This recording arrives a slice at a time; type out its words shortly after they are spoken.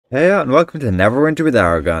Hey and welcome to Neverwinter with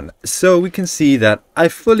Aragon. So we can see that I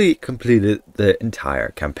fully completed the entire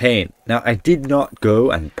campaign. Now I did not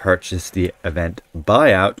go and purchase the event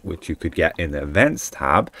buyout, which you could get in the events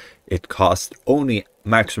tab. It cost only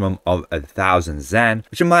maximum of 1,000 ZEN,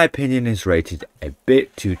 which in my opinion is rated a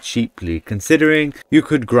bit too cheaply, considering you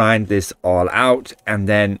could grind this all out and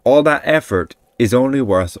then all that effort is only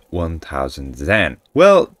worth 1,000 ZEN.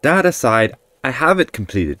 Well, that aside, I have it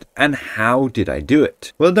completed. And how did I do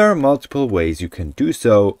it? Well, there are multiple ways you can do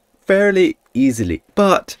so fairly easily,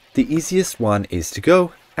 but the easiest one is to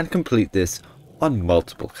go and complete this on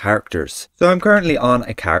multiple characters. So I'm currently on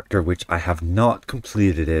a character which I have not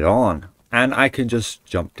completed it on, and I can just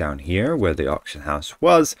jump down here where the auction house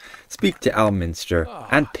was, speak to Elminster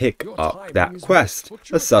and pick up that quest,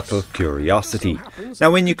 a subtle curiosity.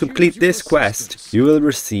 Now when you complete this quest, you will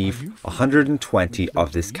receive 120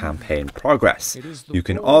 of this campaign progress. You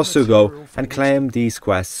can also go and claim these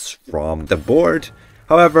quests from the board.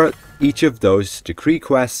 However, each of those decree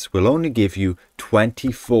quests will only give you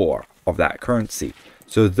 24 of that currency.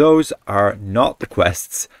 So those are not the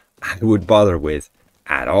quests I would bother with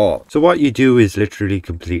at all. So what you do is literally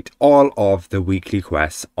complete all of the weekly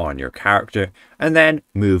quests on your character and then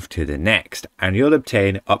move to the next, and you'll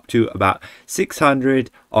obtain up to about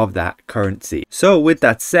 600 of that currency. So with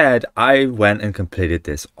that said, I went and completed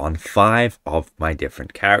this on 5 of my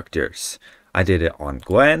different characters. I did it on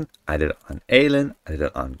Gwen, I did it on Aelin, I did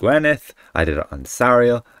it on Gwyneth, I did it on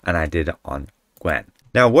Sariel, and I did it on Gwen.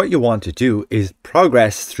 Now what you want to do is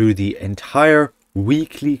progress through the entire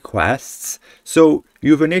weekly quests. So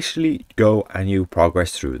you initially go and you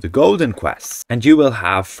progress through the golden quests, and you will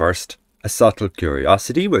have first a subtle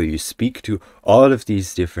curiosity where you speak to all of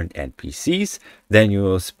these different NPCs. Then you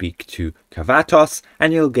will speak to Kavatos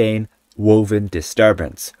and you'll gain woven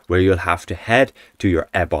disturbance, where you'll have to head to your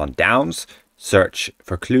Ebon Downs, search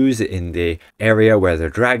for clues in the area where the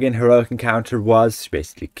dragon heroic encounter was,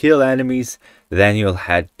 basically kill enemies. Then you'll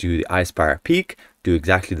head to the Icespire Peak, do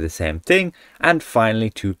exactly the same thing, and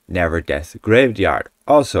finally to Neverdeath Graveyard,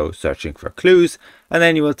 also searching for clues, and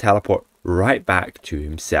then you will teleport right back to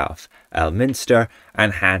himself, Elminster,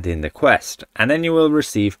 and hand in the quest, and then you will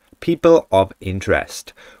receive People of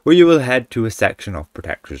Interest, where you will head to a section of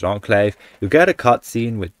Protector's Enclave. You'll get a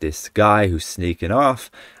cutscene with this guy who's sneaking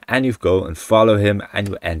off, and you go and follow him and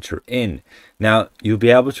you enter in. Now you'll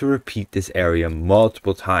be able to repeat this area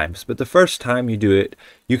multiple times, but the first time you do it,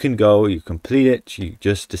 you can go, you complete it, you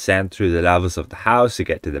just descend through the levels of the house, you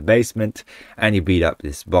get to the basement and you beat up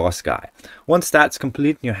this boss guy. Once that's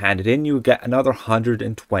complete and you hand it in, you will get another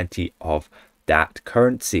 120 of that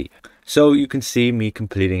currency. So you can see me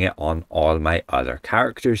completing it on all my other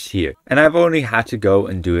characters here. And I've only had to go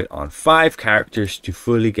and do it on 5 characters to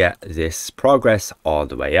fully get this progress all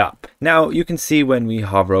the way up. Now you can see when we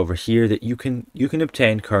hover over here that you can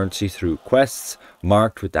obtain currency through quests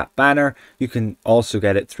marked with that banner. You can also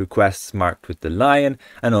get it through quests marked with the lion,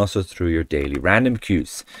 and also through your daily random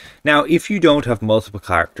queues. Now if you don't have multiple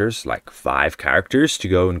characters, like 5 characters to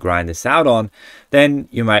go and grind this out on, then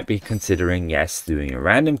you might be considering, yes, doing your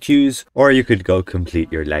random queues, or you could go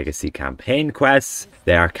complete your legacy campaign quests.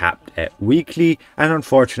 They are capped at weekly, and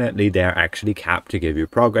unfortunately they are actually capped to give you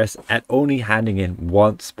progress at only handing in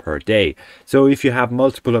once per day. So if you have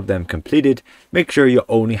multiple of them completed, make sure you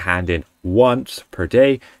only hand in once per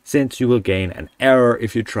day, since you will gain an error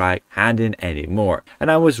if you try hand in any more.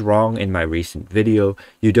 And I was wrong in my recent video.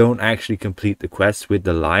 You don't actually complete the quests with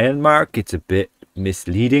the lion mark. It's a bit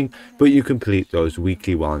misleading, but you complete those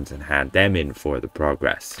weekly ones and hand them in for the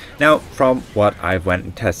progress. Now from what I've went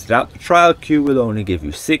and tested out, the trial queue will only give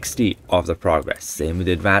you 60 of the progress. Same with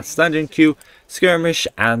the advanced dungeon queue. Skirmish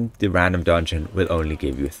and the random dungeon will only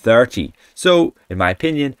give you 30. So in my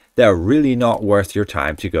opinion, they're really not worth your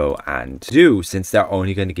time to go and do, since they're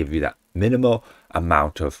only going to give you that minimal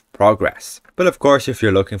amount of progress. But of course, if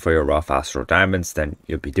you're looking for your rough astral diamonds, then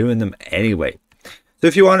you'll be doing them anyway. So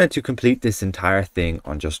if you wanted to complete this entire thing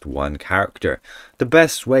on just one character, the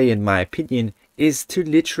best way in my opinion is to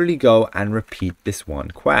literally go and repeat this one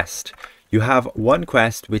quest. You have one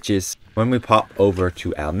quest, which is when we pop over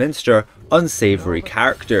to Elminster, unsavory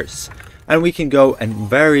characters, and we can go and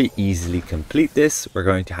very easily complete this. We're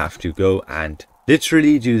going to have to go and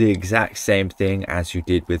literally do the exact same thing as you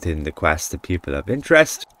did within the quest, the People of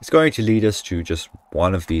Interest. It's going to lead us to just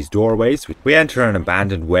one of these doorways. We enter an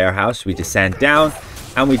abandoned warehouse, we descend down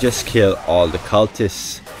and we just kill all the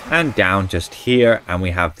cultists, and down just here, and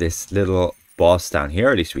we have this little boss down here,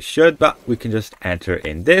 at least we should, but we can just enter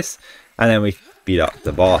in this and then we beat up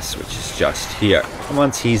the boss, which is just here. And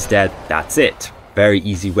once he's dead, that's it. Very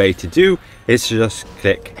easy way to do is to just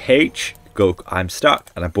click H, go I'm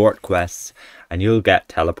stuck and abort quests, and you'll get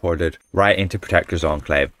teleported right into Protector's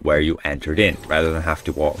Enclave where you entered in, rather than have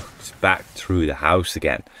to walk back through the house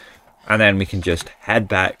again. And then we can just head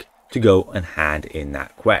back to go and hand in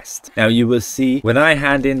that quest. Now you will see when I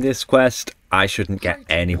hand in this quest, I shouldn't get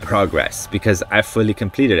any progress because I've fully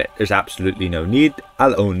completed it. There's absolutely no need.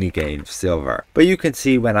 I'll only gain silver. But you can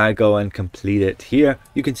see when I go and complete it here,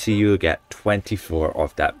 you can see you'll get 24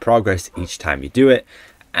 of that progress each time you do it.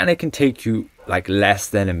 And it can take you like less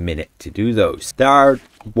than a minute to do those. There are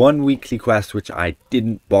one weekly quest which I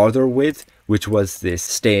didn't bother with, which was this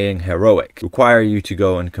staying heroic. Require you to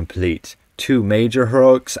go and complete 2 major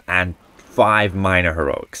heroics and 5 minor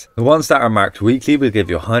heroics. The ones that are marked weekly will give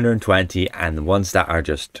you 120, and the ones that are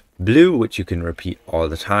just blue, which you can repeat all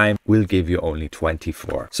the time, will give you only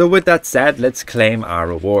 24. So with that said, let's claim our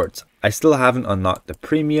rewards. I still haven't unlocked the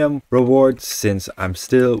premium rewards since I'm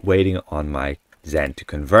still waiting on my ZEN to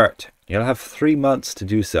convert. You'll have 3 months to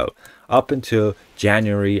do so. Up until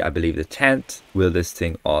January, I believe the 10th, will this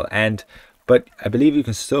thing all end. But I believe you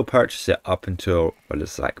can still purchase it up until, well,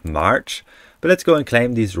 it's like March. But let's go and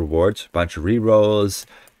claim these rewards. A bunch of rerolls,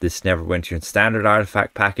 this Neverwinter standard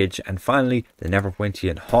artifact package, and finally the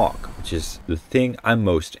Neverwinter Hawk, which is the thing I'm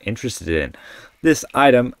most interested in. This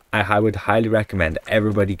item I would highly recommend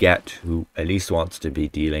everybody get who at least wants to be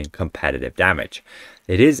dealing competitive damage.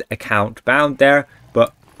 It is account bound there,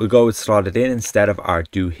 but we'll go with slotted in instead of our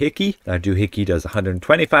doohickey. Our doohickey does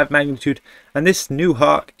 125 magnitude, and this new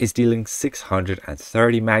hawk is dealing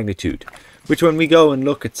 630 magnitude. Which when we go and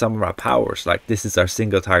look at some of our powers, like this is our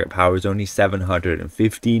single target power, is only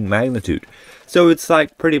 715 magnitude. So it's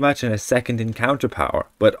like pretty much in a second encounter power,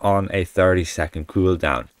 but on a 30-second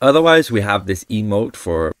cooldown. Otherwise, we have this emote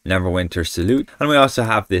for Neverwinter Salute, and we also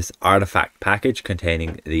have this artifact package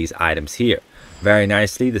containing these items here. Very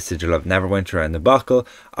nicely, the Sigil of Neverwinter and the Buckle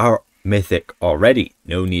are mythic already.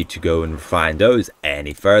 No need to go and refine those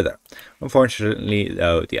any further. Unfortunately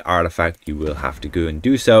though, the artifact you will have to go and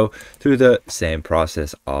do so through the same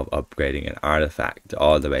process of upgrading an artifact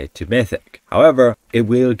all the way to mythic. However, it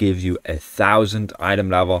will give you 1,000 item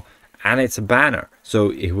level, and it's a banner, so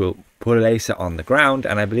it will place it on the ground,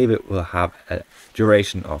 and I believe it will have a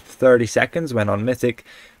duration of 30 seconds when on mythic,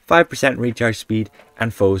 5% recharge speed,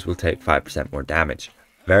 and foes will take 5% more damage.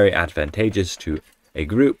 Very advantageous to a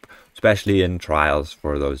group, especially in trials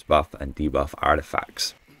for those buff and debuff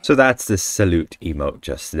artifacts. So that's the salute emote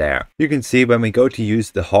just there. You can see when we go to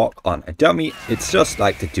use the hawk on a dummy, it's just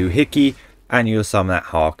like the doohickey, and you'll summon that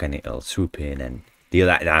hawk and it'll swoop in and deal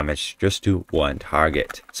that damage just to one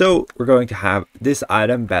target. So we're going to have this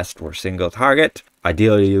item best for single target.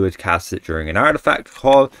 Ideally you would cast it during an artifact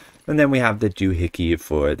call, and then we have the doohickey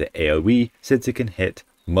for the AoE, since it can hit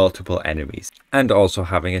multiple enemies and also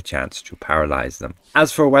having a chance to paralyze them.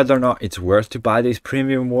 As for whether or not it's worth to buy these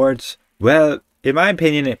premium rewards, well, in my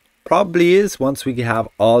opinion it probably is once we have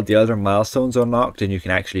all the other milestones unlocked and you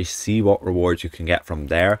can actually see what rewards you can get from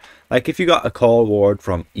there. Like if you got a coal ward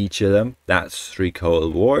from each of them, that's 3 coal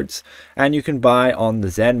wards, and you can buy on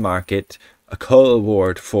the ZEN market a coal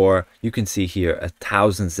ward for, you can see here,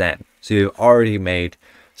 1,000 ZEN. So you've already made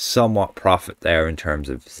somewhat profit there in terms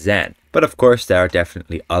of ZEN. But of course there are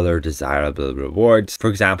definitely other desirable rewards. For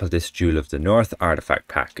example, this Jewel of the North artifact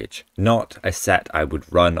package. Not a set I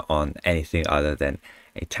would run on anything other than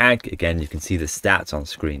a tank. Again, you can see the stats on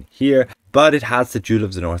screen here. But it has the Jewel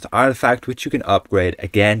of the North artifact, which you can upgrade,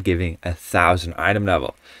 again giving 1,000 item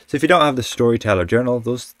level. So if you don't have the Storyteller Journal,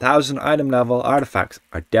 those 1,000 item level artifacts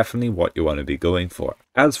are definitely what you want to be going for.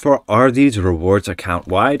 As for are these rewards account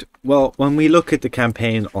wide? Well, when we look at the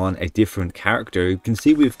campaign on a different character, you can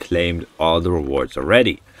see we've claimed all the rewards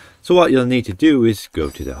already. So what you'll need to do is go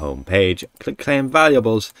to the home page, click claim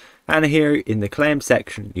valuables, and here in the claim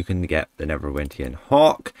section you can get the Neverwinter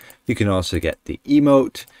Hawk. You can also get the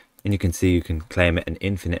emote, and you can see you can claim it an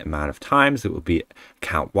infinite amount of times. It will be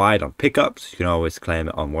account wide on pickups. You can always claim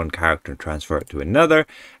it on one character and transfer it to another.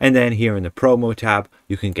 And then here in the promo tab,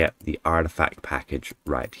 you can get the artifact package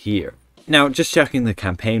right here. Now, just checking the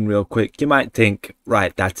campaign real quick, you might think,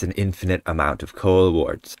 right, that's an infinite amount of coal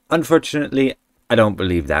awards. Unfortunately, I don't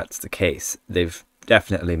believe that's the case. They've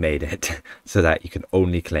definitely made it so that you can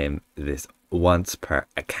only claim this once per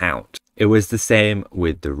account. It was the same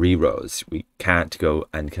with the rerolls. We can't go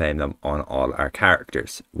and claim them on all our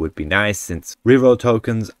characters. Would be nice since reroll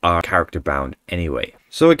tokens are character bound anyway.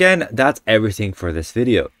 So again, that's everything for this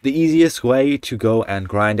video. The easiest way to go and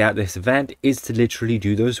grind out this event is to literally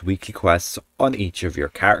do those weekly quests on each of your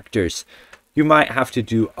characters. You might have to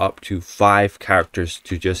do up to 5 characters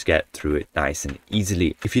to just get through it nice and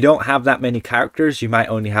easily. If you don't have that many characters, you might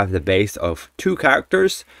only have the base of 2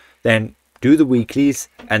 characters, then do the weeklies,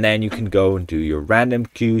 and then you can go and do your random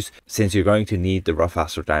queues. Since you're going to need the rough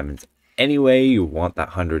astral diamonds anyway, you want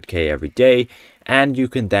that 100k every day, and you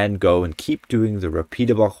can then go and keep doing the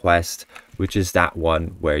repeatable quest, which is that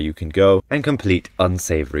one where you can go and complete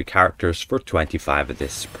unsavory characters for 25 of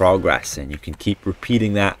this progress, and you can keep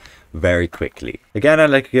repeating that very quickly. Again,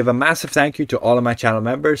 I'd like to give a massive thank you to all of my channel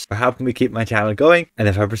members for helping me keep my channel going, and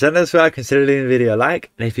if I present this well, consider leaving the video a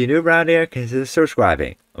like, and if you're new around here, consider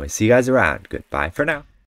subscribing, and we'll see you guys around. Goodbye for now.